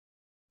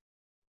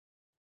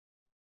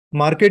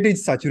Market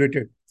is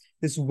saturated.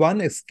 This one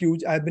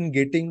excuse I've been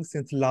getting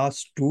since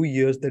last 2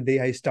 years, the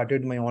day I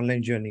started my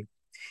online journey.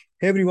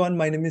 Hey everyone,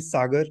 my name is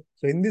Sagar.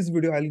 So in this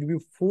video, I'll give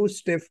you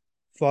 4-step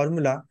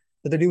formula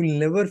so that you will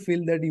never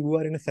feel that you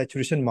are in a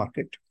saturation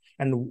market.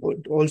 And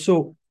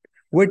also,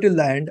 wait till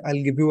the end. I'll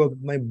give you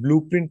my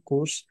blueprint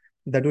course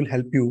that will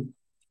help you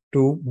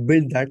to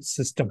build that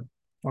system.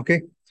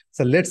 Okay,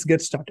 so let's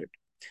get started.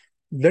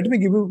 Let me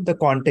give you the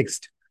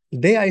context. The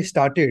day I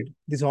started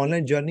this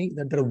online journey,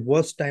 that the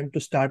worst time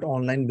to start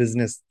online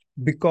business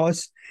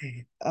because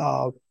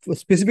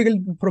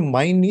specifically from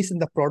my niche in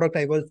the product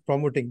I was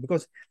promoting,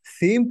 because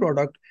same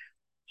product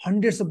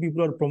hundreds of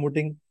people are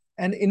promoting,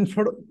 and in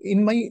front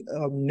in my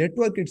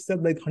network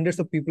itself, like hundreds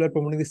of people are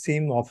promoting the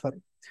same offer.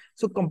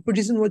 So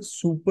competition was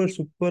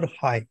super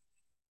high.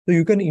 So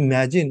you can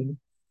imagine,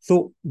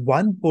 so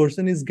one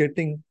person is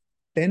getting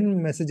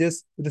 10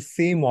 messages with the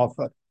same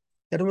offer.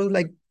 That was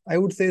like, I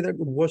would say that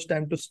worst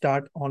time to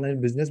start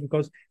online business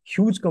because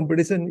huge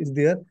competition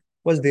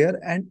was there,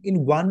 and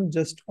in one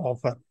just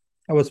offer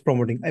I was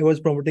promoting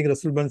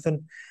Russell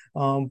Brunson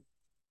um,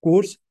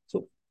 course.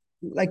 So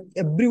like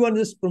everyone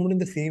is promoting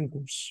the same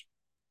course.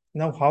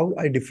 Now how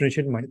I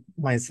differentiate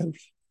myself?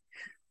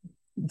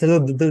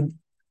 The,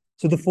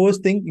 so the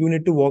first thing you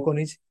need to work on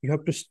is you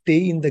have to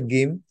stay in the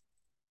game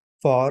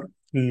for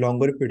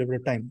longer period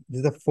of time. This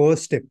is the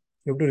first step.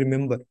 You have to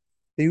remember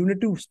that you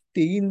need to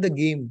stay in the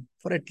game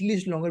for at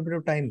least longer period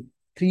of time,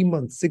 3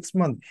 months, 6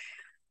 months.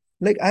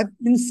 Like I've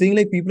been seeing,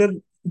 like people are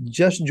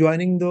just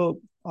joining the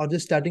or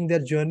just starting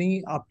their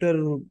journey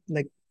after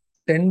like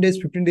 10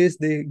 days, 15 days,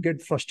 they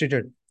get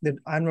frustrated that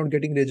I'm not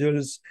getting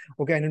results.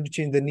 Okay, I need to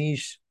change the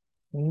niche.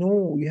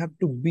 No, you have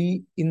to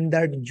be in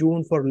that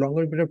zone for a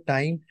longer period of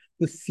time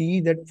to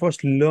see that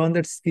first learn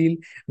that skill,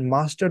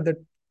 master that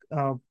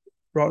uh,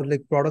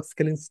 like product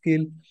scaling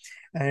skill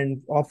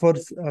and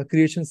offers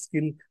creation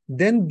skill.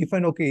 Then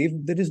define, okay, if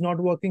that is not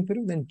working for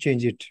you, then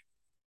change it.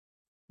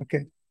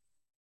 Okay.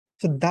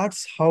 So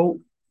that's how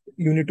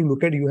you need to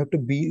look at. You have to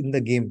be in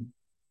the game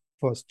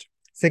first.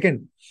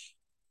 Second,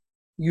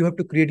 you have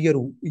to create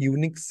your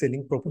unique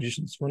selling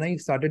propositions. When I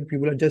started,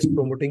 people are just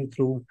promoting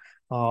through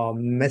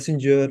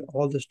Messenger,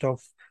 all the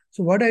stuff.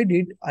 So what I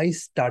did, I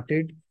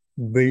started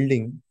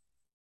building,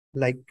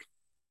 like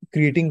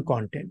creating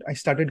content. I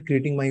started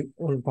creating my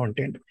own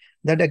content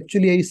that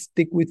actually I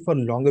stick with for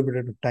longer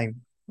period of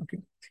time. Okay.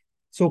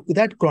 So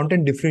that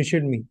content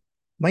differentiated me.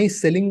 My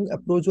selling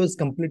approach was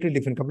completely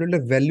different, completely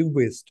value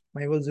based.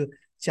 I was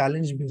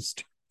challenge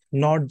based,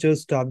 not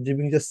just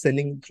giving, just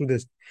selling through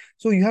this.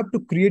 So you have to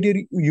create your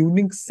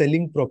unique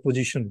selling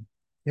proposition.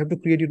 You have to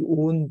create your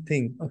own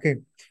thing. Okay.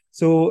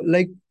 So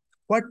like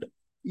what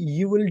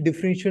you will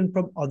differentiate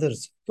from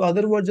others. So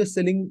other were just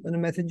selling on a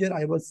messenger.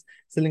 I was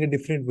selling a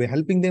different way,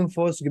 helping them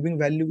first, giving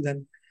value,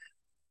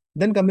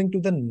 then coming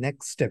to the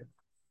next step.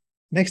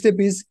 Next step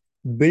is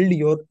build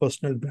your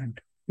personal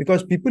brand,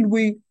 because people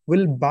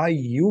will buy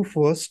you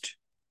first,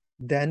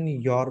 then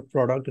your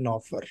product and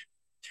offer.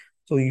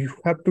 So you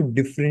have to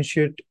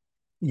differentiate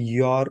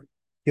your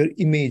your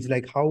image,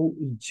 like how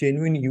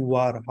genuine you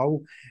are,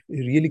 how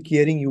really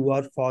caring you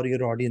are for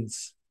your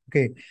audience.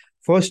 Okay,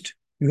 first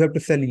you have to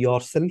sell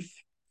yourself,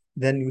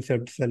 then you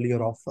have to sell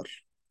your offer.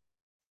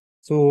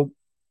 So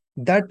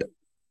that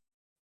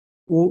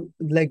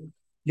like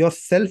your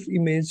self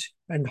image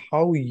and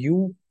how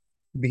you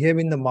behave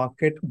in the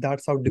market,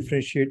 that's how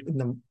differentiate in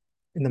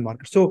the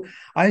market. So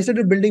I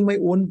started building my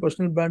own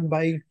personal brand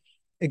by,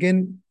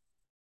 again,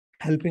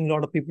 helping a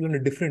lot of people in a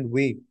different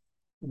way.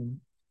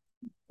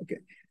 Okay,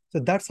 so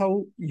that's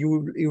how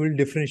you will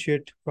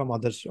differentiate from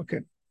others. Okay,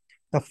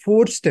 the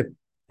fourth step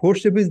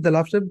is the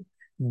last step.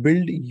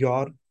 Build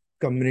your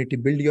community,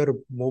 build your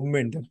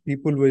movement that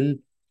people will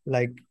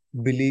like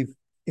believe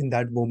in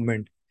that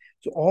movement.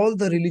 So all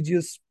the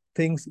religious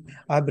things,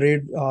 I've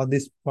read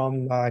this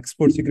from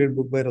Expert Secret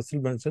book by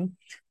Russell Brunson,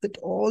 that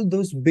all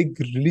those big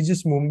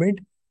religious movement,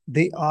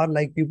 they are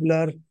like people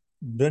are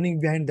running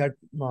behind that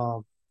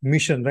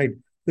mission, right?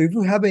 So if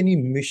you have any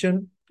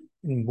mission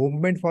and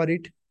movement for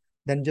it,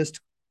 then just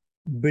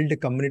build a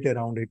community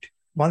around it.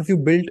 Once you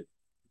build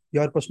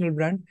your personal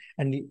brand,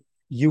 and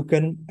you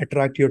can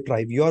attract your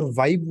tribe, your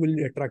vibe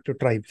will attract your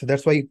tribe. So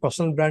that's why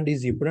personal brand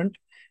is important.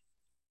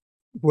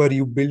 Where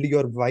you build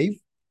your vibe,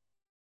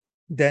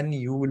 then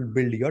you will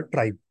build your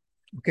tribe.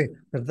 Okay,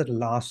 that's the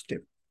last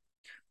step.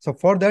 So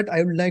for that,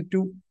 I would like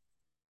to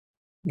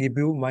give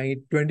you my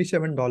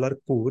 $27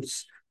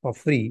 course for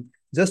free.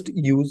 Just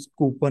use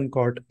coupon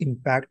code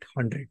impact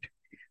 100.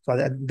 So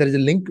there is a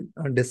link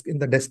in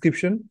the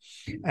description,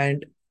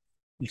 and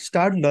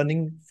start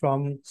learning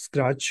from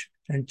scratch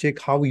and check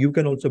how you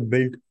can also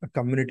build a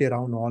community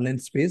around online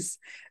space,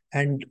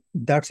 and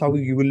that's how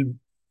you will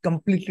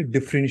completely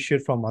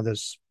differentiate from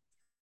others.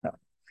 Uh,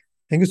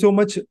 thank you so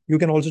much. You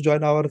can also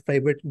join our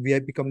private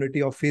VIP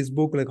community of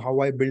Facebook, like how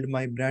I build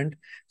my brand,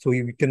 so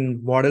you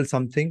can model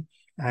something.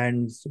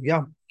 And so,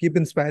 yeah, keep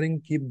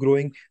inspiring, keep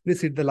growing.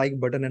 Please hit the like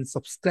button and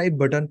subscribe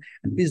button,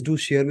 and please do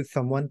share with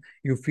someone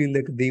you feel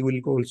like they will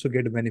also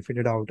get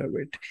benefited out of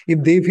it.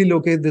 If they feel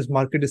okay, this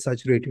market is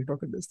saturated,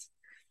 okay, this.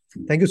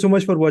 Thank you so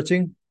much for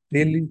watching.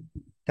 Really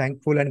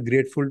thankful and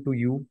grateful to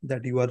you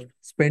that you are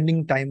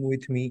spending time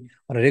with me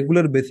on a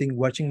regular basis,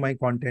 watching my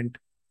content.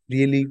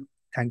 Really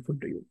thankful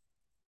to you.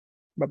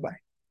 Bye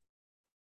bye.